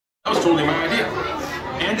That was totally my idea.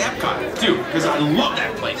 And Epcot, too, because I love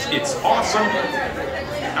that place. It's awesome.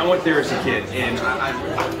 I went there as a kid, and I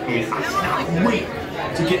cannot wait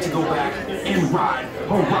to get to go back and ride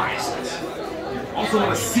Horizons. Also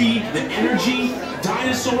want to see the energy,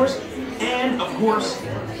 dinosaurs, and, of course,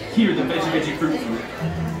 hear the veggie fruit.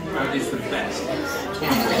 It's the best.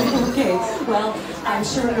 Okay, well, I'm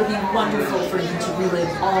sure it'll be wonderful for you to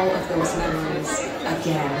relive all of those memories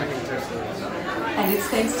again. And it's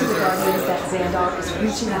thanks to the Guardians that Xandar is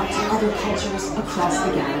reaching out to other cultures across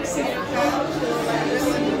the galaxy.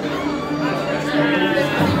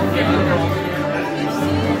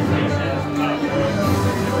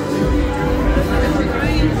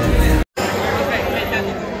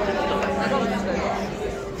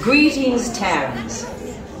 Greetings, Terrans.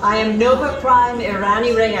 I am Nova Prime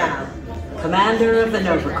Irani Rayal, Commander of the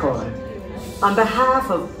Nova Corps. On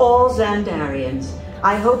behalf of all Xandarians,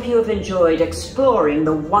 I hope you have enjoyed exploring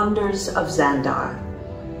the wonders of Xandar.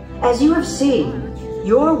 As you have seen,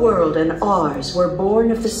 your world and ours were born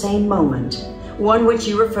of the same moment, one which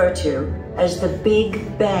you refer to as the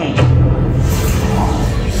Big Bang.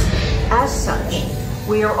 As such,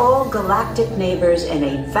 we are all galactic neighbors in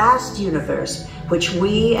a vast universe which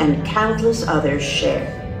we and countless others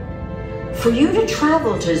share. For you to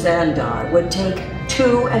travel to Xandar would take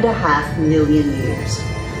 2.5 million years,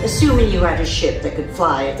 assuming you had a ship that could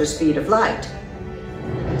fly at the speed of light.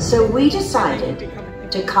 So we decided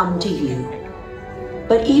to come to you.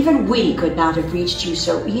 But even we could not have reached you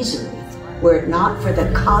so easily were it not for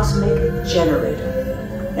the Cosmic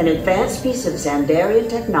Generator, an advanced piece of Xandarian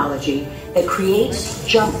technology that creates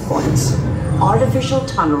jump points, artificial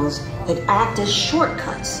tunnels that act as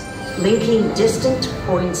shortcuts, linking distant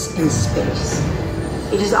points in space.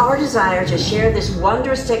 It is our desire to share this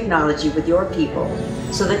wondrous technology with your people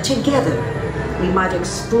so that together we might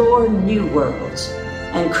explore new worlds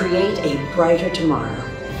and create a brighter tomorrow.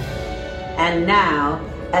 And now,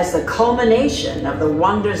 as the culmination of the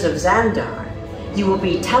wonders of Xandar, you will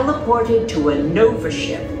be teleported to a Nova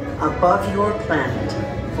ship above your planet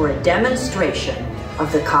for a demonstration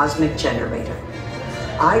of the Cosmic Generator.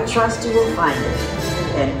 I trust you will find it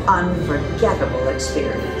an unforgettable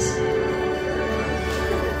experience.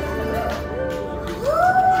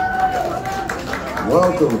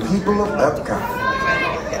 Welcome, people of Epcot.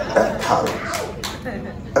 Epcoters.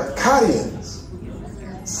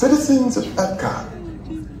 Epcotians. Citizens of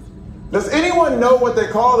Epcot. Does anyone know what they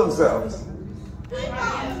call themselves?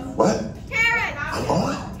 What? Terrans! I'm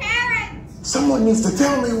on? Terrans! Someone needs to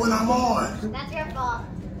tell me when I'm on. That's your fault.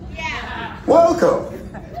 Yeah. Welcome,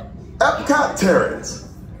 Epcot Terrans.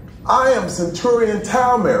 I am Centurion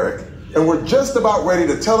Tal Merrick, and we're just about ready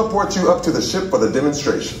to teleport you up to the ship for the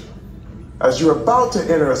demonstration. As you're about to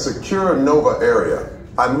enter a secure Nova area,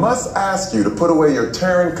 I must ask you to put away your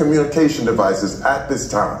Terran communication devices at this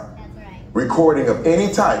time. That's right. Recording of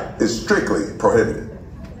any type is strictly prohibited.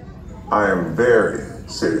 I am very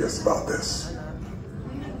serious about this.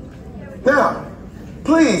 Now,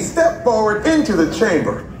 please step forward into the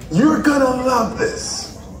chamber. You're gonna love this.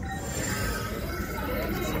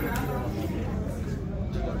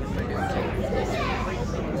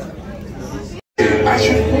 I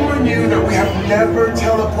should warn you that we have never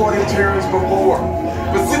teleported Terrans before.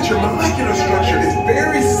 But since your molecular structure is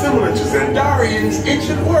very similar to Xandarians, it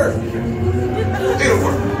should work. It'll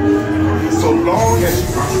work. So long as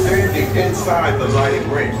you are standing inside the lighting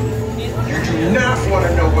ring. You do not want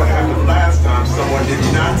to know what happened last time someone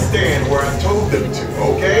did not stand where I told them to,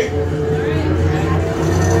 okay?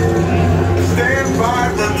 Stand by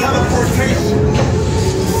for teleportation.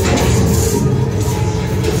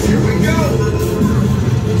 Here we go.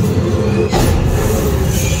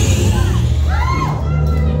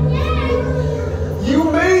 You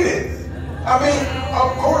made it! I mean,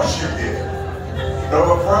 of course you did.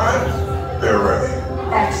 Nova Prime, they're ready.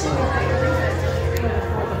 Excellent.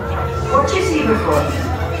 What you see before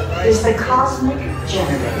you is the Cosmic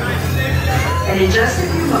Generator. And in just a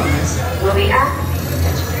few moments, we'll be activating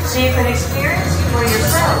it so you can experience for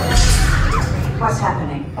yourself what's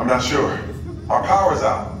happening. I'm not sure. Our power's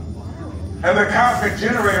out. And the Cosmic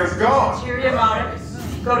Generator's gone. Cheerio, Mark.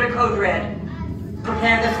 Go to Code Red.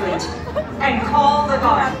 Prepare the fleet. And call the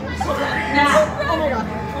Guardians. Now.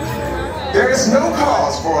 There is no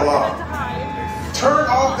cause for alarm. Turn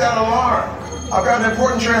off that alarm. I've got an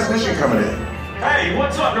important transmission coming in. Hey,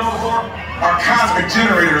 what's up, Nova Corps? Our Cosmic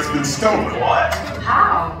Generator has been stolen. What?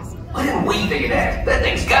 How? Why didn't we think of that? That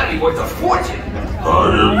thing's gotta be worth a fortune.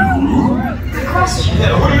 Good question.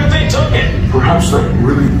 Yeah, who do you think took it? Perhaps that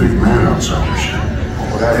really big man outside your ship.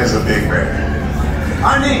 Well, that is a big man.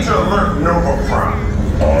 I need to alert Nova Prime.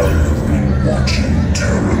 I've been watching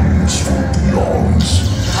Terran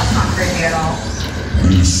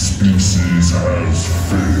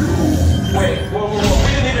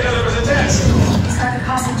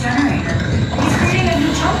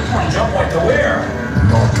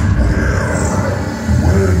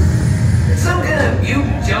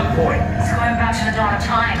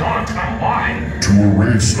to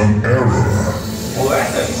erase an error. Well,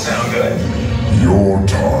 that doesn't sound good. Your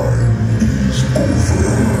time is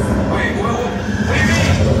over. Wait, what do you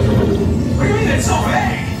mean? What do you mean it's so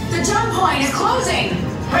vague? The jump point is closing.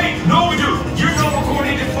 Hey, no, dude, you're not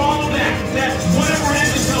recording to follow that whatever it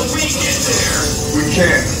is until we get there. We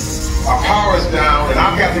can't. Our power's down, and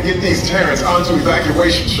I've got to get these Terrans onto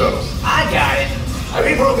evacuation shuttles. I got it. I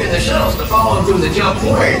reprogrammed the shuttles to follow him through the jump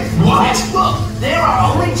point. Wait, what? Look, they're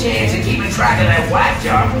our only chance of keeping track of that whack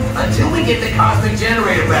jump until we get the cosmic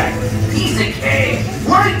generator back. Piece of cake.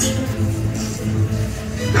 Wait!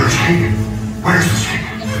 There's King. Where's the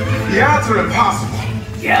King? The odds are impossible,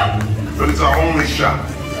 Yep. but it's our only shot.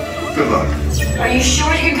 Good luck. Are you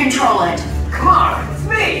sure you can control it? Come on, it's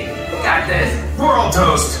me. We got this. We're all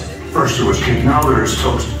toast. First it was King, now there's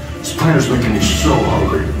Toast. This plan is making me so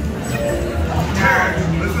hungry.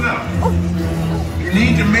 Terrans, listen up. You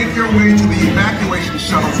need to make your way to the evacuation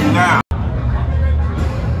shuttles now.